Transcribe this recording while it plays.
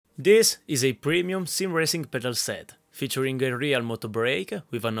This is a premium sim racing pedal set, featuring a real moto brake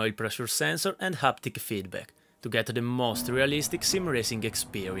with an oil pressure sensor and haptic feedback, to get the most realistic sim racing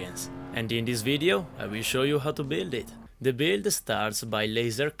experience. And in this video, I will show you how to build it. The build starts by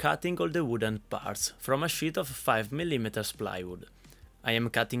laser cutting all the wooden parts from a sheet of 5mm plywood. I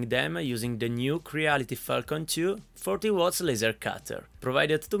am cutting them using the new Creality Falcon 2 40W laser cutter,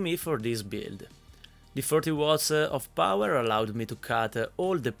 provided to me for this build. The 40W of power allowed me to cut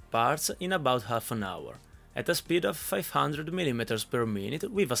all the parts in about half an hour, at a speed of 500mm per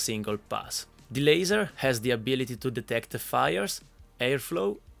minute with a single pass. The laser has the ability to detect fires,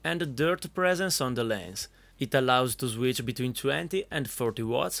 airflow and dirt presence on the lens. It allows to switch between 20 and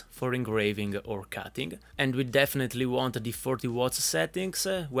 40W for engraving or cutting, and we definitely want the 40W settings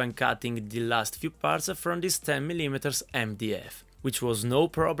when cutting the last few parts from this 10mm MDF, which was no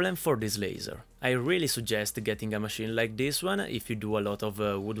problem for this laser. I really suggest getting a machine like this one if you do a lot of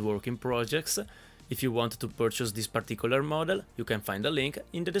woodworking projects. If you want to purchase this particular model, you can find a link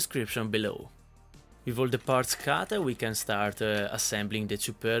in the description below. With all the parts cut, we can start assembling the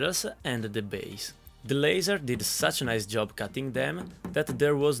two pedals and the base. The laser did such a nice job cutting them that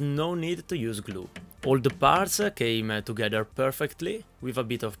there was no need to use glue. All the parts came together perfectly with a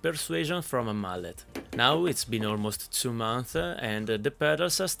bit of persuasion from a mallet. Now it's been almost 2 months and the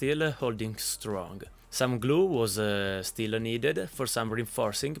pedals are still holding strong. Some glue was still needed for some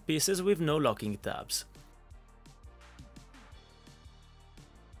reinforcing pieces with no locking tabs.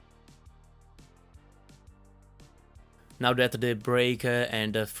 Now that the brake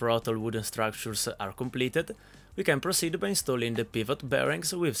and throttle wooden structures are completed, we can proceed by installing the pivot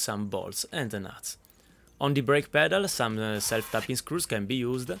bearings with some bolts and nuts. On the brake pedal, some self-tapping screws can be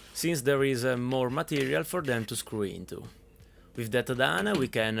used, since there is more material for them to screw into. With that done, we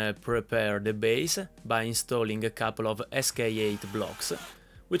can prepare the base by installing a couple of SK8 blocks,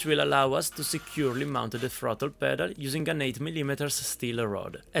 which will allow us to securely mount the throttle pedal using an 8mm steel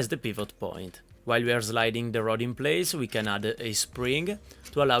rod as the pivot point. While we are sliding the rod in place, we can add a spring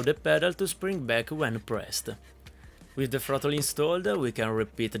to allow the pedal to spring back when pressed. With the throttle installed, we can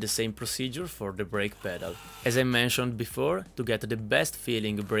repeat the same procedure for the brake pedal. As I mentioned before, to get the best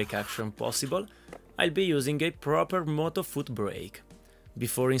feeling brake action possible, I'll be using a proper moto foot brake.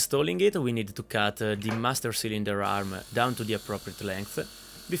 Before installing it, we need to cut the master cylinder arm down to the appropriate length,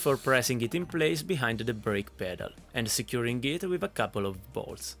 before pressing it in place behind the brake pedal and securing it with a couple of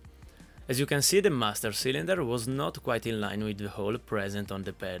bolts. As you can see, the master cylinder was not quite in line with the hole present on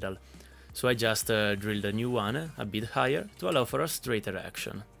the pedal, so I just drilled a new one a bit higher to allow for a straighter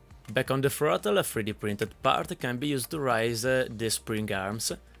action. Back on the throttle, a 3D printed part can be used to raise the spring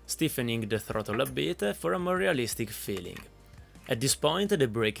arms, stiffening the throttle a bit for a more realistic feeling. At this point, the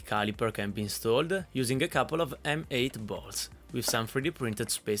brake caliper can be installed using a couple of M8 bolts, with some 3D printed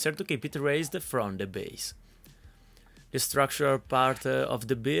spacer to keep it raised from the base. The structural part of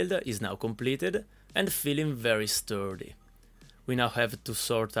the build is now completed and feeling very sturdy. We now have to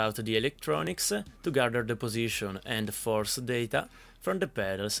sort out the electronics to gather the position and force data from the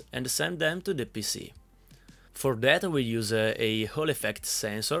pedals and send them to the PC. For that we use a Hall effect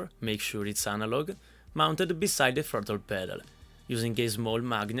sensor, make sure it's analog, mounted beside the throttle pedal, using a small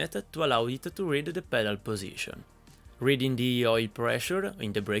magnet to allow it to read the pedal position. Reading the oil pressure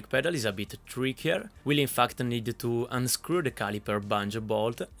in the brake pedal is a bit trickier. We'll in fact need to unscrew the caliper bunge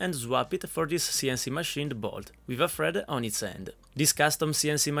bolt and swap it for this CNC machined bolt with a thread on its end. This custom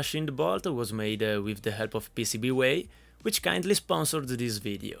CNC machined bolt was made with the help of PCBWay, which kindly sponsored this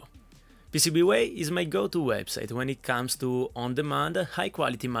video. PCBWay is my go-to website when it comes to on-demand,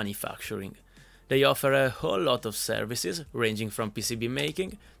 high-quality manufacturing. They offer a whole lot of services, ranging from PCB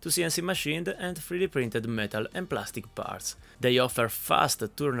making to CNC machined and 3D printed metal and plastic parts. They offer fast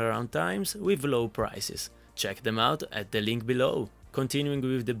turnaround times with low prices. Check them out at the link below. Continuing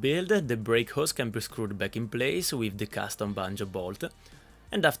with the build, the brake hose can be screwed back in place with the custom bunge bolt,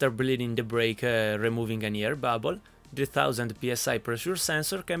 and after bleeding the brake removing any air bubble, the 1000 psi pressure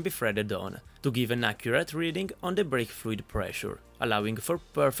sensor can be threaded on, to give an accurate reading on the brake fluid pressure, allowing for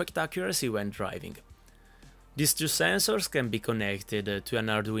perfect accuracy when driving. These two sensors can be connected to an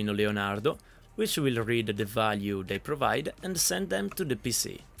Arduino Leonardo, which will read the value they provide and send them to the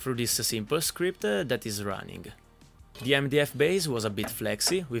PC, through this simple script that is running. The MDF base was a bit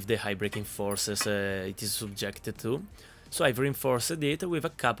flexy with the high braking forces it is subjected to, so I've reinforced it with a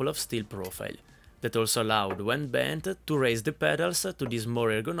couple of steel profile, that also allowed, when bent, to raise the pedals to this more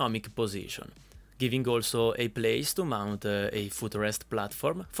ergonomic position, giving also a place to mount a footrest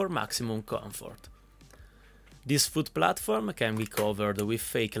platform for maximum comfort. This foot platform can be covered with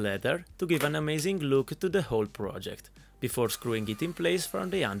fake leather to give an amazing look to the whole project, before screwing it in place from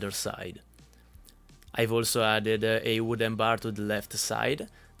the underside. I've also added a wooden bar to the left side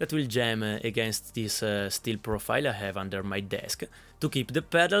that will jam against this steel profile I have under my desk to keep the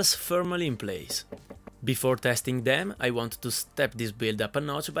pedals firmly in place. Before testing them, I want to step this build up a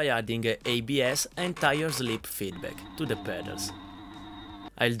notch by adding ABS and tire slip feedback to the pedals.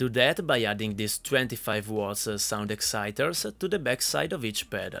 I'll do that by adding these 25 watts sound exciters to the back side of each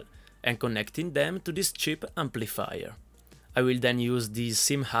pedal and connecting them to this cheap amplifier. I will then use the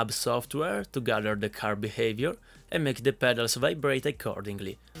SimHub software to gather the car behavior and make the pedals vibrate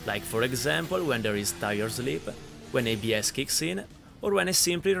accordingly, like for example when there is tire slip, when ABS kicks in, or when I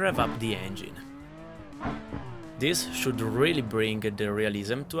simply rev up the engine. This should really bring the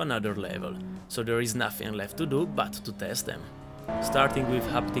realism to another level, so there is nothing left to do but to test them. Starting with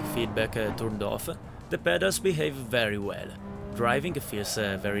haptic feedback turned off, the pedals behave very well. Driving feels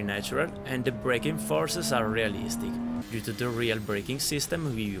very natural and the braking forces are realistic, due to the real braking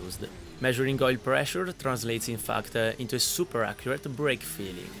system we used. Measuring oil pressure translates in fact into a super accurate brake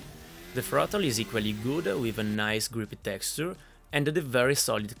feeling. The throttle is equally good, with a nice grippy texture and a very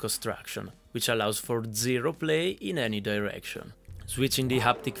solid construction, which allows for zero play in any direction. Switching the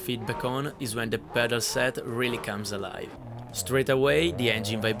haptic feedback on is when the pedal set really comes alive. Straight away, the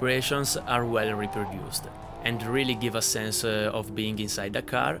engine vibrations are well reproduced and really give a sense of being inside a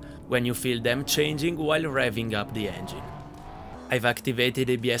car when you feel them changing while revving up the engine. I've activated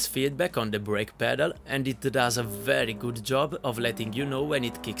ABS feedback on the brake pedal and it does a very good job of letting you know when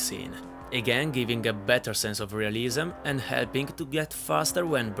it kicks in, again giving a better sense of realism and helping to get faster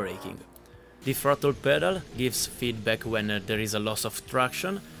when braking. The throttle pedal gives feedback when there is a loss of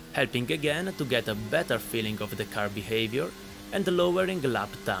traction, helping again to get a better feeling of the car behavior and lowering lap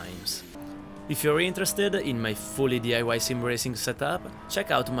times. If you're interested in my fully DIY sim racing setup,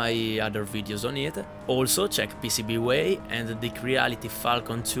 check out my other videos on it. Also check PCBWay and the Creality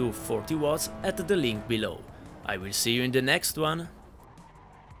Falcon 2 40 watts at the link below. I will see you in the next one.